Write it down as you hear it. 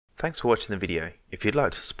Thanks for watching the video. If you'd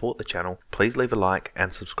like to support the channel, please leave a like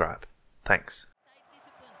and subscribe. Thanks.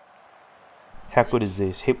 How good is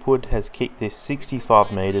this? Hipwood has kicked this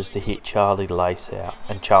 65 metres to hit Charlie lace out,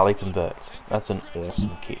 and Charlie converts. That's an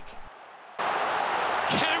awesome kick.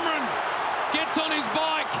 Cameron gets on his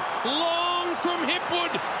bike, long from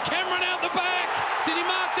Hipwood. Cameron out the back. Did he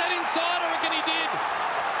mark that inside? I reckon he did.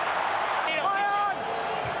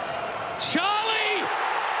 Charlie!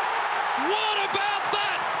 What about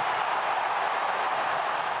that?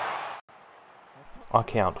 I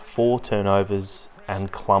count 4 turnovers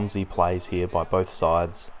and clumsy plays here by both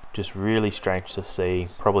sides. Just really strange to see.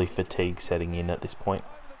 Probably fatigue setting in at this point.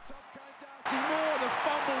 The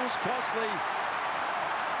fumble was costly.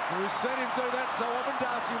 We've seen him do that so often,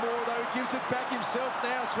 Darcy Moore, though he gives it back himself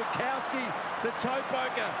now. Switkowski, the toe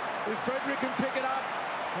poker. If Frederick can pick it up,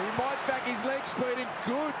 he might back his leg speed and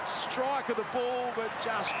good strike of the ball, but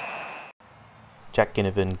just... Jack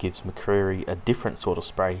Ginnivan gives McCreary a different sort of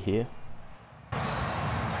spray here.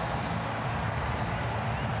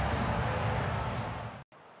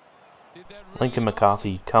 Lincoln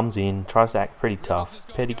McCarthy comes in, tries to act pretty tough.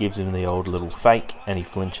 Petty gives him the old little fake and he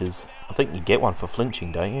flinches. I think you get one for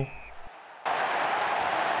flinching, don't you?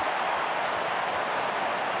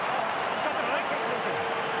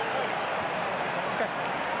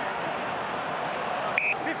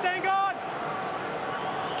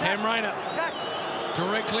 Cam Rayner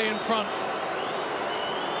directly in front.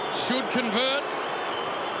 Should convert.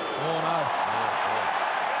 Oh no.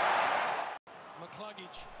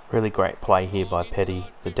 Really great play here by Petty.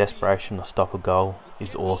 The desperation to stop a goal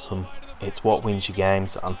is awesome. It's what wins your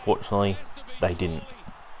games. Unfortunately, they didn't.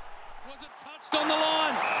 Was it touched on the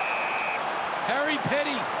line? Harry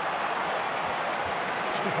Petty.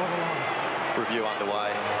 Just before the line. Review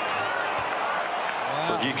underway.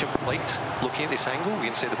 Wow. Review complete. Looking at this angle, we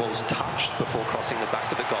can see the ball's touched before crossing the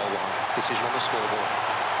back of the goal line. Decision on the scoreboard.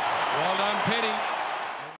 Well done, Petty.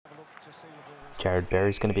 Jared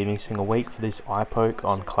Berry's going to be missing a week for this eye poke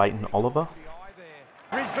on Clayton Oliver.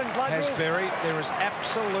 Has Berry. There is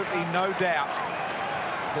absolutely no doubt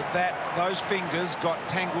that those fingers got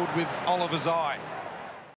tangled with Oliver's eye.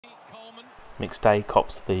 McStay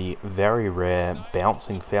cops the very rare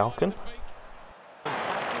bouncing falcon. That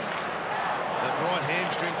right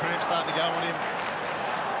hamstring cramp starting to go on him.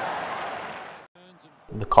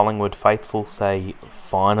 The Collingwood faithful say,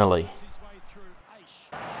 finally.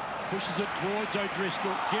 Pushes it towards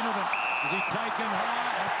O'Driscoll. Ginnivan, is he taken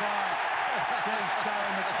high up by? Says so.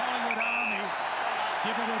 And the Collingwood Army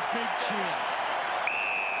give it a big cheer.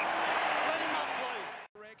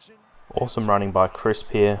 Awesome running by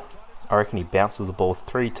Crisp here. I reckon he bounces the ball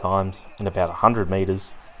 3 times in about 100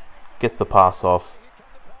 metres. Gets the pass off.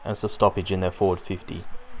 And it's a stoppage in their forward 50.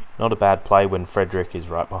 Not a bad play when Frederick is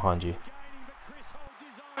right behind you.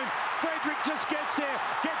 Frederick just gets there.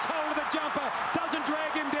 Gets hold of the jumper. Doesn't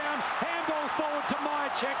drag him down. Handball forward to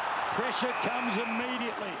Myercheck. Pressure comes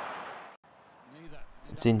immediately.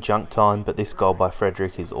 It's in junk time, but this goal by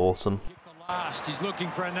Frederick is awesome. Last, he's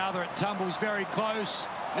looking for another. It tumbles very close.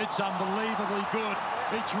 It's unbelievably good.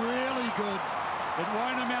 It's really good. It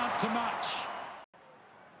won't amount to much.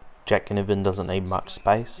 Jack Ginnivan doesn't need much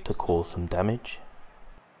space to cause some damage.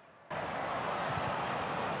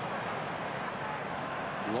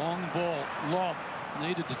 Long ball, lob.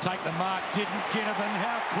 Needed to take the mark, didn't Ginnivan.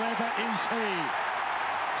 How clever is he?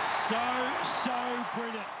 So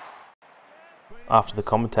brilliant. After the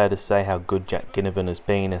commentators say how good Jack Ginnivan has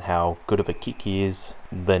been and how good of a kick he is,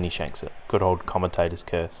 then he shanks it. Good old commentator's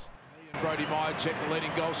curse. Brodie Myercheck, the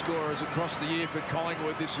leading goal scorers across the year for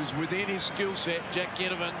Collingwood. This was within his skill set. Jack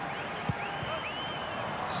Ginnivan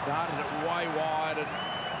started it way wide and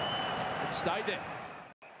it stayed there.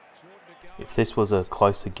 If this was a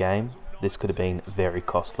closer game, this could have been very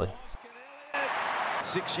costly.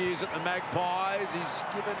 6 years at the Magpies, he's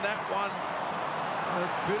given that one a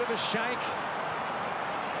bit of a shake.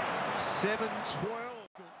 7-12.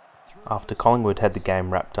 After Collingwood had the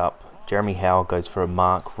game wrapped up, Jeremy Howe goes for a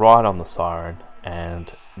mark right on the siren,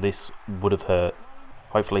 and this would have hurt.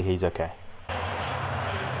 Hopefully he's okay.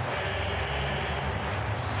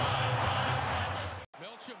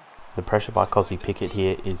 The pressure by Kozzie Pickett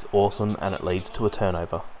here is awesome, and it leads to a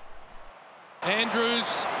turnover.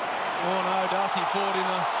 Andrews. Oh no, Darcy Ford in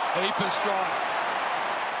a heap of strife.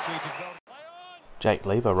 Jake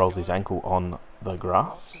Lever rolls his ankle on the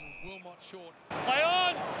grass. Play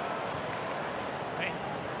on!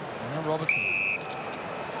 Now Robertson.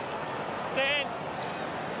 Stand.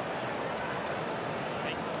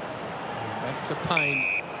 Back to Payne.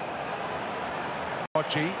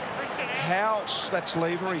 Howe, that's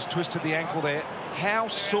Lever, he's twisted the ankle there. how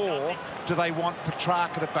sore do they want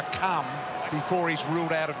Petracca to become before he's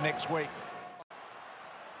ruled out of next week?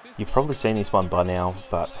 You've probably seen this one by now,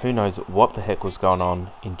 but who knows what the heck was going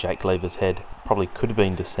on in Jake Lever's head. Probably could have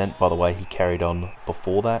been descent by the way he carried on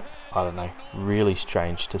before that. I don't know. Really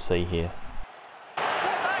strange to see here.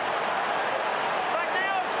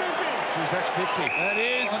 That's 50. That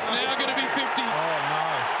is. It's now going to be 50. Oh, no.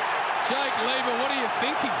 Jake Lever, what are you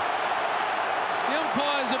thinking? The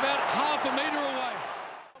umpire's about half a metre away.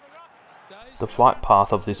 The flight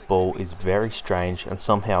path of this ball is very strange, and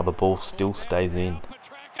somehow the ball still stays in.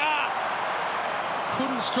 Petracca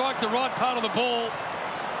couldn't strike the right part of the ball.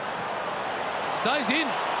 Stays in.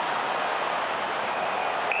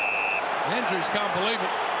 Andrews can't believe it.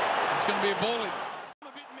 It's going to be a ball in.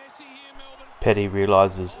 Petty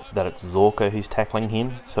realises that it's Zorko who's tackling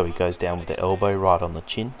him, so he goes down with the elbow right on the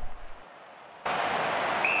chin.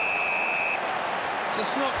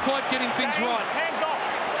 Just not quite getting things right. Hands off!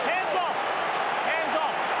 Hands off! Hands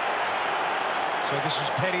off! So this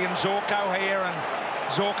is Petty and Zorko here, and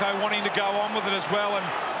Zorko wanting to go on with it as well, and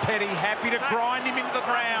Petty happy to grind him into the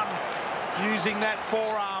ground using that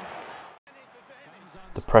forearm.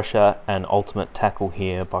 The pressure and ultimate tackle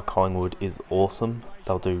here by Collingwood is awesome.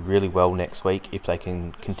 They'll do really well next week if they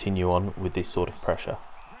can continue on with this sort of pressure.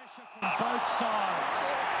 From both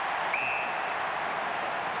sides.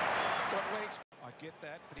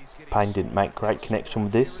 Payne didn't make great connection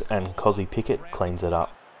with this, and Kozzie Pickett cleans it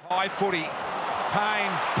up. High footy.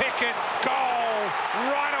 Payne, Pickett, goal!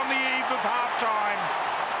 Right on the eve of half-time.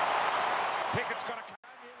 Pickett's got a...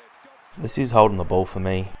 This is holding the ball for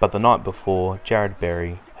me, but the night before, Jared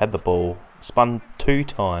Berry had the ball, spun 2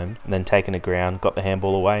 times, and then taken to ground, got the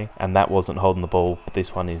handball away, and that wasn't holding the ball, but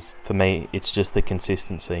this one is. For me, it's just the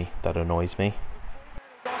consistency that annoys me.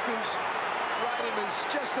 Rockers rate him as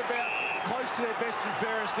just about close to their best and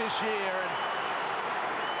fairest this year, and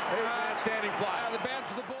he's an outstanding player. The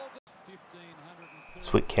bounce of the ball.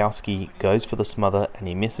 Switkowski goes for the smother and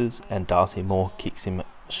he misses, and Darcy Moore kicks him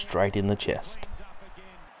straight in the chest.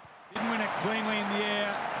 Didn't win it cleanly in the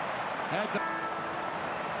air. Had the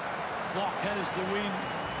clock has the win.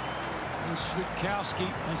 And Switkowski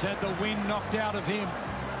has had the wind knocked out of him.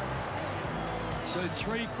 So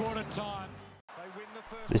 3/4 time.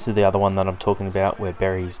 This is the other one that I'm talking about, where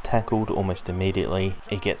Berry's tackled almost immediately.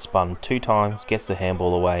 He gets spun 2 times, gets the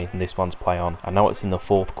handball away, and this one's play on. I know it's in the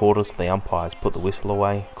 4th quarter, so the umpires put the whistle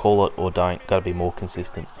away. Call it or don't, gotta be more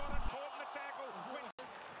consistent.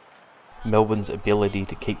 Melbourne's ability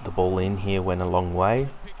to keep the ball in here went a long way.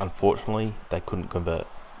 Unfortunately, they couldn't convert.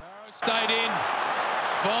 Stayed in.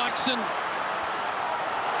 Vixen.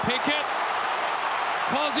 Pickett.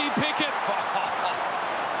 Kozzie Pickett.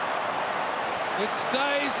 It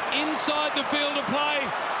stays inside the field of play.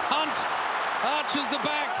 Hunt arches the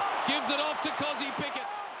back, gives it off to Kozzie Pickett.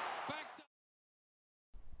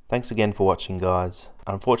 Thanks again for watching, guys.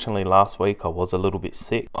 Unfortunately, last week I was a little bit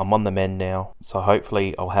sick. I'm on the mend now, so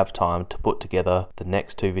hopefully I'll have time to put together the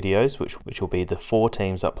next 2 videos, which will be the 4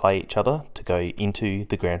 teams that play each other to go into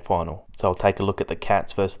the grand final. So I'll take a look at the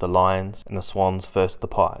Cats versus the Lions and the Swans versus the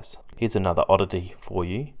Pies. Here's another oddity for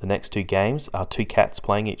you. The next 2 games are 2 cats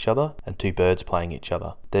playing each other and 2 birds playing each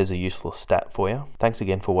other. There's a useless stat for you. Thanks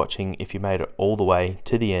again for watching. If you made it all the way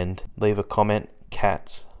to the end, leave a comment,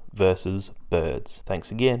 cats versus birds. Thanks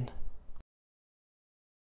again.